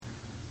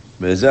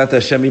Be'ezrat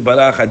Hashem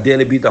Yibarach,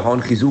 Adele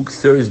Bitachon Chizuk,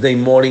 Thursday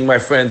morning, my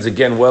friends.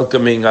 Again,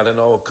 welcoming,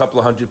 a couple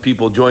of hundred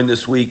people joined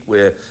this week.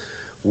 We're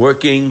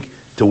working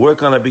to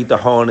work on a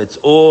bitachon. It's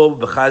all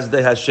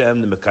b'chazdei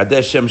Hashem, the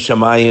Mekadesh Shem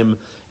Shamayim,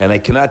 and I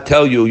cannot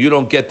tell you, you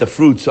don't get the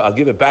fruit, so I'll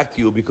give it back to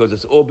you because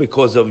it's all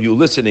because of you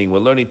listening. We're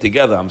learning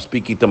together. I'm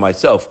speaking to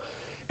myself.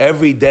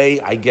 Every day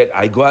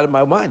I go out of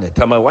my mind. I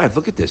tell my wife,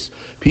 look at this.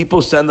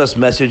 People send us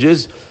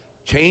messages,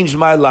 changed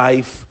my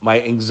life, my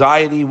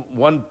anxiety.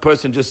 One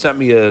person just sent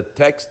me a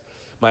text.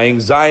 My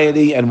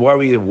anxiety and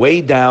worry are way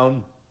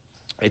down.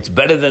 It's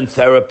better than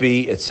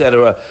therapy,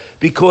 etc.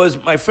 Because,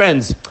 my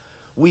friends,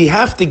 we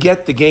have to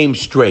get the game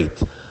straight.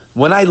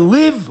 When I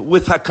live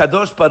with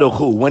HaKadosh Baruch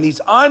Hu, when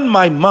He's on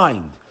my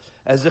mind,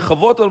 as the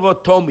Chavot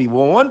Alvot told me,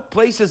 when one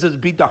places his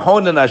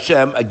bitachon in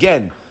Hashem,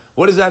 again,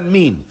 what does that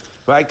mean?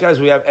 Right, guys,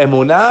 we have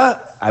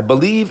emunah, I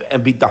believe,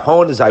 and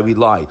bitachon is I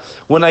rely.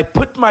 When I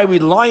put my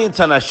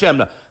reliance on Hashem,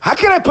 now, how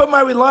can I put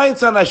my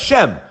reliance on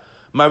Hashem?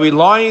 My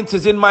reliance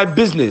is in my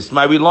business.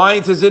 My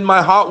reliance is in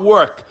my hard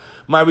work.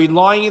 My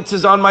reliance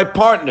is on my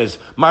partners.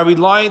 My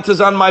reliance is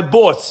on my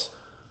boss.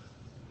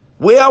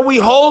 Where are we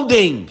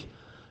holding?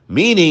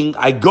 Meaning,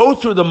 I go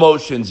through the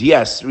motions,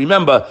 yes.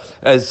 Remember,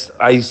 as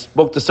I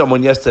spoke to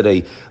someone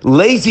yesterday,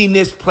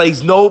 laziness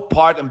plays no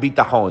part in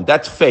bitachon.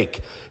 That's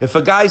fake. If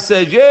a guy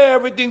says, yeah,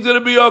 everything's going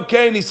to be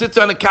okay, and he sits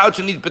on the couch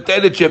and eats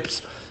potato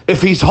chips,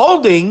 if he's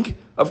holding,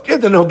 of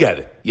course, then he'll get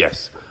it,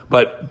 yes.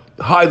 But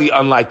highly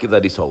unlikely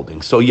that he's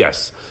holding. So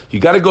yes, you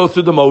got to go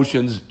through the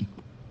motions.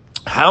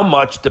 How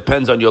much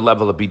depends on your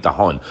level of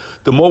bitachon.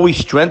 The more we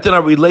strengthen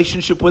our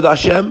relationship with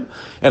Hashem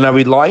and our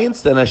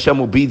reliance, then Hashem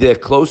will be there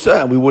closer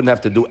and we wouldn't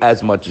have to do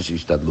as much as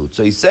ishtadlut.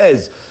 So he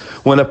says,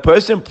 when a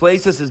person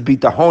places his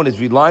bitachon, his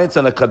reliance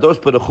on a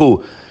Kadosh Baruch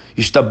Hu,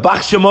 Yishtabach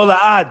Shemo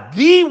La'ad,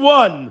 the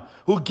one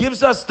who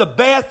gives us the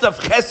bath of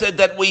chesed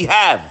that we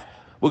have.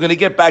 We're going to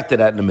get back to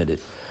that in a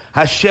minute.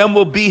 Hashem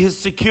will be his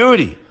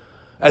security.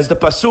 As the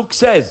Pasuk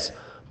says,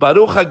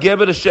 Baruch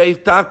HaGeber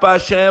She'yiftach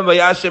B'Hashem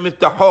V'Yashem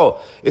Yiftacho.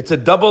 It's a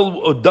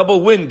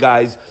double win,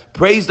 guys.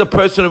 Praise the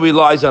person who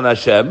relies on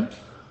Hashem.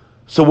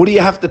 So what do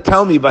you have to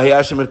tell me by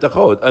V'Yashem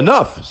Yiftacho?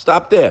 Enough.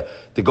 Stop there.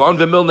 The Gaon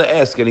V'Milna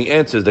asks, and he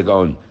answers the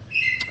Gaon.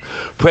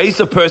 Praise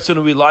the person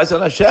who relies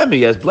on Hashem.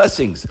 He has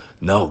blessings.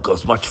 No, it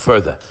goes much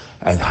further.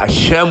 And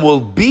Hashem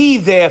will be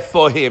there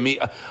for him.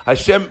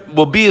 Hashem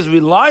will be his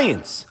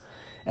reliance.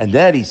 And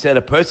then he said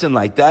a person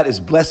like that is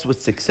blessed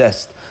with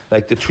success,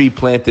 like the tree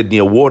planted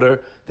near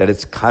water, that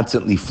it's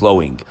constantly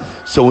flowing.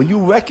 So when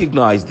you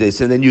recognize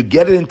this and then you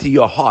get it into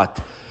your heart,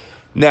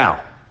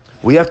 now,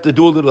 we have to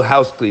do a little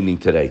house cleaning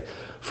today.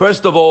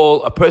 First of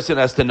all, a person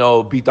has to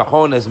know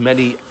bitachon has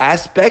many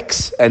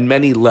aspects and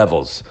many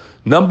levels.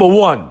 Number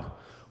one,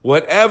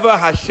 whatever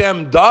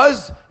Hashem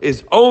does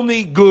is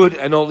only good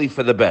and only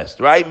for the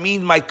best, right?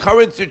 Means my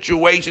current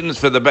situation is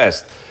for the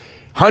best.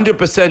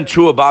 100%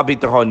 true about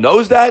bitachon.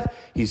 Knows that.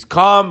 He's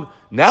calm.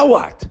 Now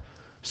what?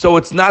 So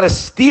it's not a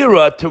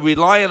stira to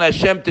rely on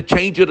Hashem to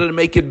change it or to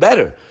make it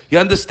better. You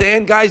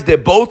understand, guys? They're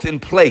both in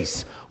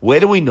place. Where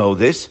do we know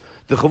this?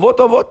 The Chavot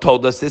Avot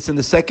told us this in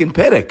the second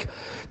perek,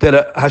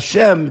 that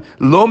Hashem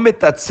lo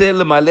mitatzeh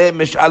lemaleh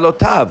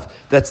mish'alotav.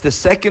 That's the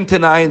second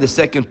Tanai in the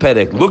second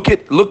perek.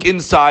 Look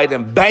inside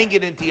and bang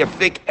it into your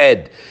thick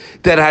head.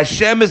 That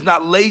Hashem is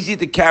not lazy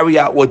to carry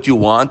out what you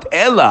want.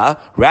 Ella,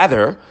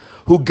 rather,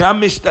 He's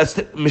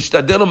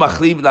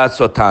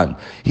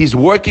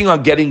working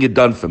on getting it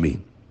done for me.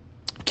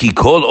 It's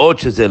not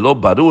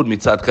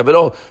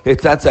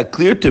that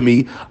clear to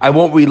me, I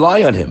won't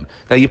rely on him.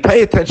 Now you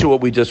pay attention to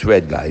what we just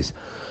read, guys.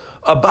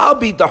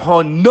 Abal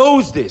Bitachon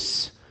knows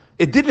this.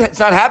 It's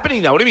not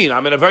happening now. What do you mean?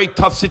 I'm in a very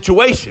tough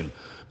situation.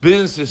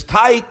 Business is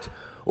tight,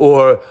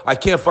 or I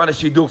can't find a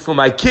shidduch for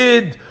my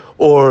kid,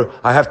 or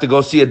I have to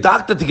go see a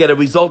doctor to get a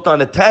result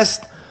on a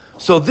test.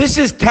 So this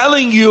is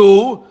telling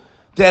you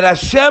that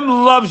Hashem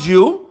loves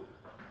you.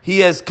 He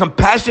has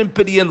compassion,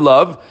 pity, and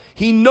love.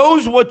 He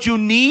knows what you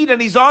need,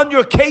 and He's on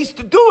your case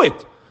to do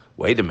it.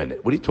 Wait a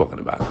minute. What are you talking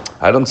about?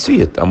 I don't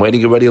see it. I'm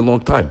waiting already a long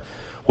time.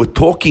 We're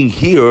talking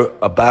here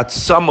about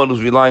someone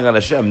who's relying on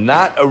Hashem,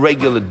 not a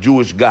regular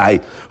Jewish guy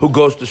who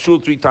goes to shul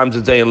 3 times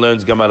a day and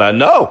learns Gemara.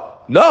 No.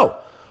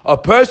 A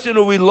person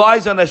who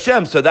relies on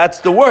Hashem. So that's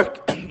the work.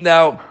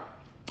 Now,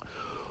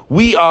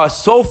 we are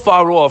so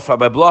far off.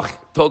 Rabbi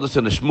Bloch told us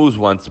in the shmooze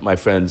once, my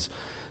friends,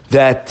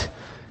 that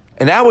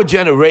in our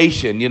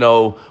generation,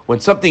 when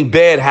something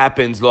bad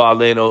happens, lo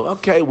aleinu,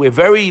 okay,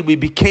 we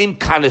became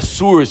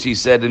connoisseurs, he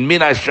said, in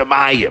min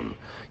hashamayim.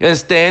 You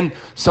understand?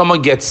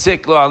 Someone gets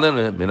sick, lo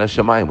aleinu, min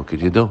hashamayim, what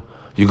could you do?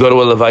 You go to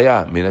a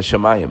levaya, min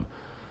hashamayim.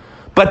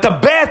 But the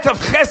bath of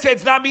chesed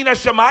is not min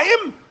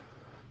hashamayim?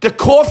 The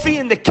coffee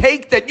and the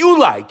cake that you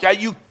like, yeah?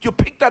 You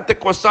picked out the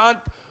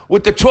croissant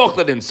with the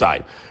chocolate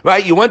inside,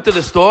 right? You went to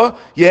the store,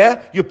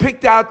 yeah? You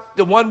picked out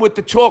the one with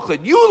the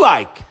chocolate you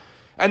like.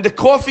 And the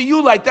coffee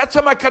you like, that's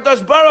from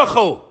HaKadosh Baruch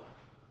Hu.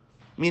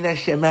 Min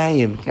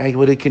hashamayim.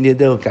 What can you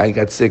do? I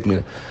got sick.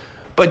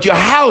 But your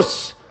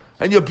house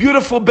and your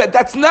beautiful bed,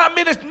 that's not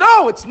min.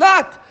 No, it's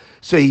not.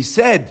 So he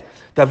said,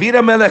 David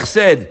HaMelech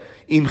said,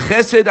 Im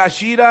chesed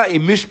ashira,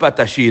 im mishpat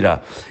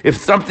ashira. If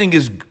something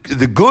is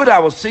the good, I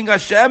will sing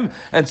Hashem,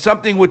 and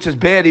something which is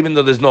bad, even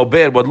though there's no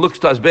bad, what looks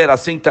to us bad, I'll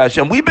sing to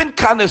Hashem. We've been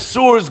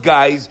connoisseurs,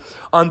 guys,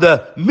 on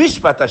the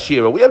mishpat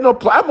ashira. We have no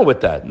problem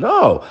with that.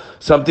 No.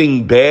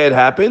 Something bad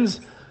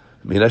happens,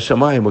 Mina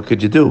Shamayim, what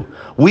could you do?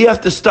 We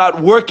have to start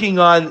working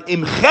on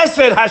im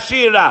chesed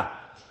hashira,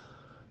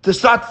 to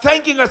start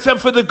thanking Hashem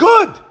for the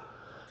good.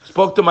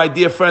 Spoke to my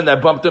dear friend, I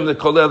bumped him in the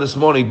Kolel this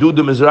morning, Dudu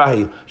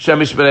Mizrahi,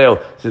 Shem Ishmael.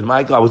 He says,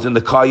 Michael, I was in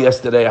the car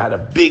yesterday, I had a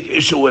big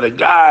issue with a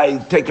guy,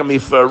 taking me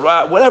for a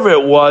ride, whatever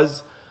it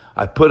was.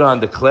 I put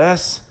on the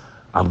class,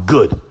 I'm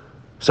good.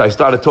 So I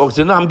started talking,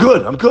 said, no, I'm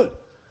good.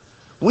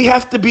 We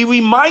have to be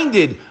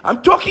reminded.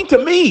 I'm talking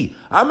to me.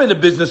 I'm in the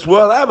business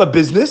world, I have a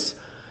business,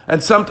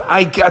 and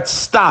I got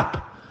stop.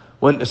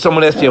 When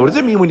someone asks me, what does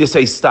it mean when you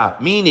say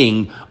stop?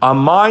 Meaning, our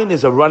mind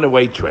is a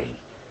runaway train,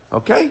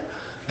 okay?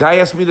 Guy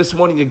asked me this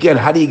morning again,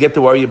 how do you get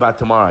to worry about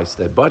tomorrow? I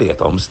said, buddy, I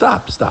told him,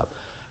 stop.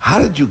 How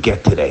did you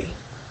get today?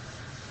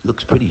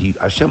 Looks pretty,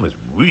 Hashem was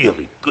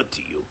really good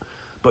to you.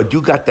 But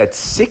you got that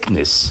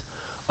sickness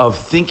of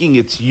thinking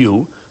it's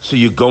you, so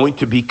you're going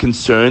to be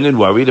concerned and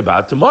worried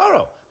about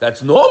tomorrow.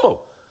 That's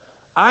normal.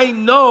 I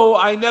know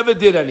I never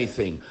did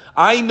anything.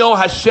 I know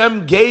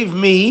Hashem gave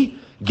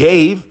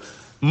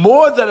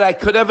more than I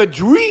could ever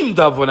dreamed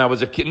of when I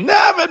was a kid.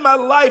 Never in my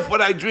life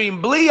would I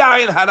dream, Bli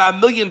Ayin had a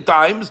million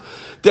times,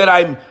 that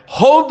I'm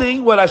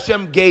holding what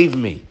Hashem gave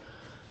me.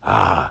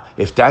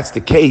 If that's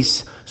the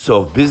case,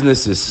 so if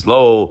business is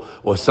slow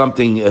or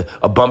something,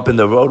 a bump in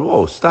the road,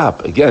 whoa,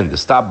 stop. Again, the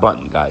stop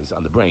button, guys,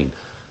 on the brain.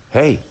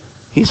 Hey,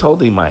 he's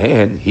holding my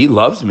hand. He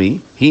loves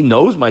me. He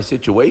knows my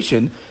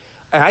situation.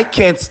 And I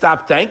can't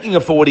stop thanking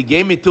him for what he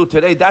gave me to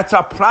today. That's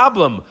our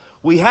problem.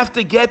 We have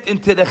to get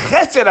into the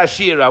chesed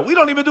ashira. We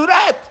don't even do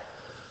that.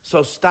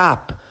 So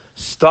stop.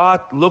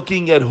 Start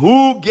looking at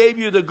who gave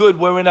you the good.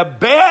 We're in a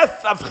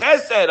bath of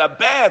chesed, a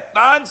bath,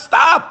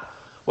 non-stop.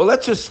 Well,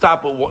 let's just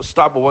start with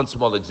one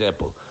small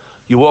example.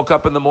 You woke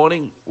up in the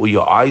morning, were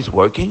your eyes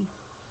working?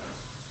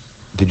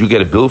 Did you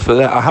get a bill for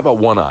that? How about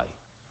one eye?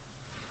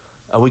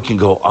 And we can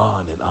go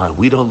on and on.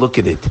 We don't look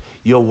at it.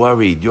 You're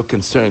worried, you're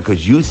concerned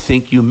because you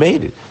think you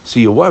made it. So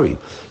you're worried.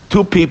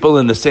 Two people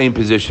in the same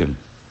position.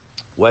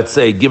 Let's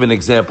say, give an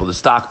example, the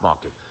stock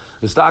market.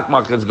 The stock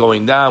market's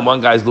going down.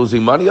 One guy's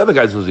losing money, the other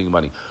guy's losing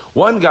money.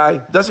 One guy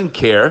doesn't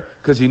care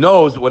because he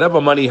knows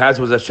whatever money he has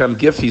was Hashem's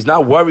gift. He's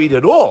not worried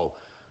at all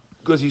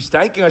because he's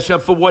thanking Hashem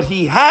for what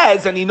he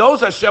has, and he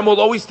knows Hashem will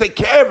always take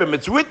care of him.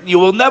 It's written, you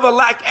will never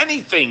lack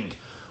anything.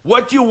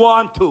 What you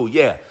want to,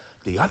 yeah.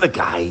 The other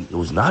guy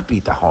who's not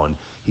bitachon,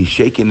 he's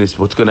shaking this,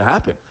 what's going to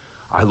happen?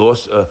 I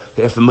lost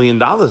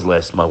 $500,000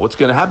 last month. What's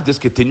going to happen? This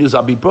continues,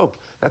 I'll be broke.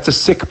 That's a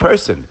sick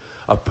person.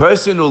 A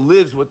person who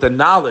lives with the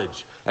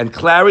knowledge and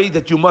clarity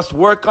that you must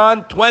work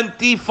on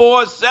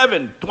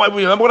 24/7.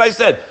 Remember what I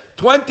said?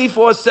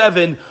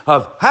 24/7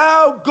 of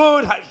how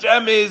good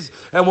Hashem is,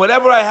 and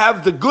whatever I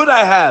have, the good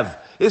I have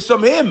is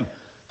from Him.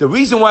 The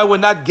reason why we're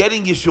not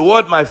getting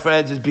Yeshuot, my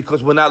friends, is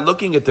because we're not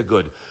looking at the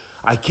good.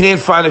 I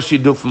can't find a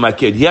shidduch for my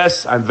kid.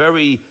 Yes, I'm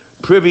very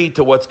privy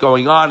to what's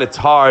going on. It's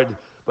hard.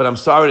 But I'm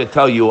sorry to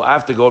tell you, I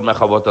have to go with my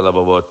chavot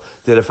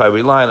alavavot, that if I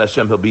rely on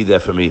Hashem, He'll be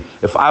there for me.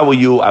 If I were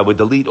you, I would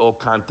delete all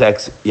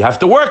contacts. You have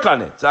to work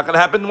on it. It's not going to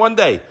happen one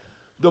day.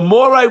 The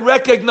more I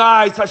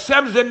recognize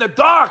Hashem's in the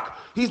dark,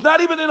 He's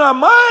not even in our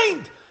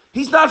mind.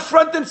 He's not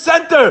front and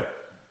center.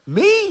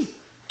 Me?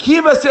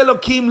 Kivas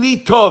Elokim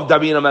li tov,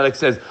 David Amalek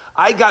says.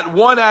 I got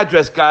one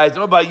address, guys. I don't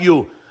know about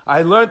you.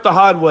 I learned the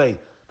hard way.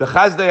 The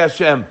Chazdei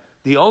Hashem.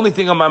 The only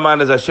thing on my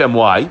mind is Hashem.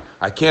 Why?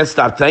 I can't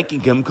stop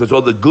thanking Him because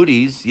all the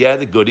goodies,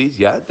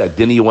 that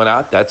dinner you went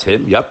out, that's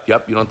Him. Yep,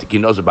 you don't think He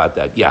knows about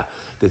that. Yeah,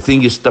 the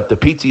thing you stuffed, the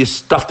pizza you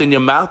stuffed in your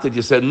mouth that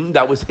you said,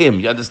 that was Him.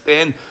 You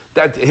understand?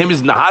 That Him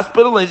is in the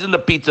hospital and He's in the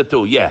pizza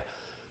too. Yeah,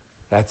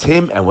 that's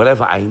Him, and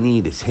whatever I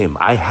need is Him.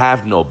 I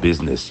have no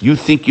business. You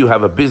think you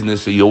have a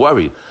business, so you're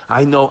worried.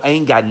 I know I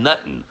ain't got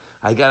nothing.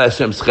 I got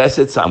Hashem's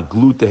chesed, so I'm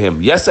glued to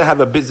Him. Yes, I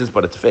have a business,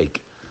 but it's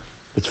fake.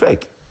 It's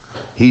fake.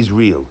 He's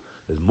real.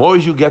 As more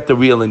as you get the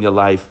real in your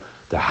life,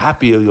 the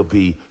happier you'll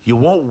be. You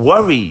won't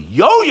worry.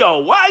 Yo,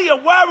 why are you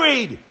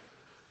worried?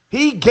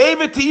 He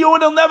gave it to you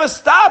and He'll never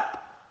stop.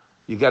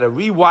 You got to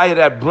rewire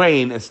that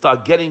brain and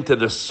start getting to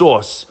the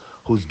source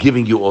who's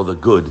giving you all the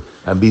good.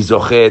 And be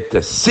zocher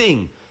to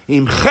sing.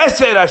 Im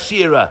chesed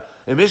ashira.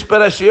 In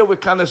Mishpat Ashir, we're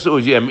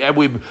connoisseurs. Yeah, and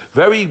we're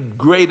very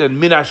great at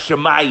Minash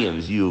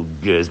Shemayim, you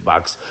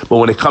box. But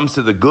when it comes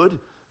to the good,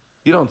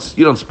 you don't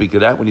speak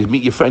of that. When you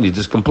meet your friend, you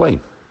just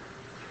complain.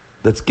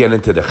 Let's get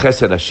into the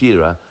Chesed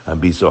Ashira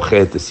and be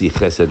zocher to see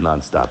Chesed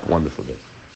nonstop. Wonderful day.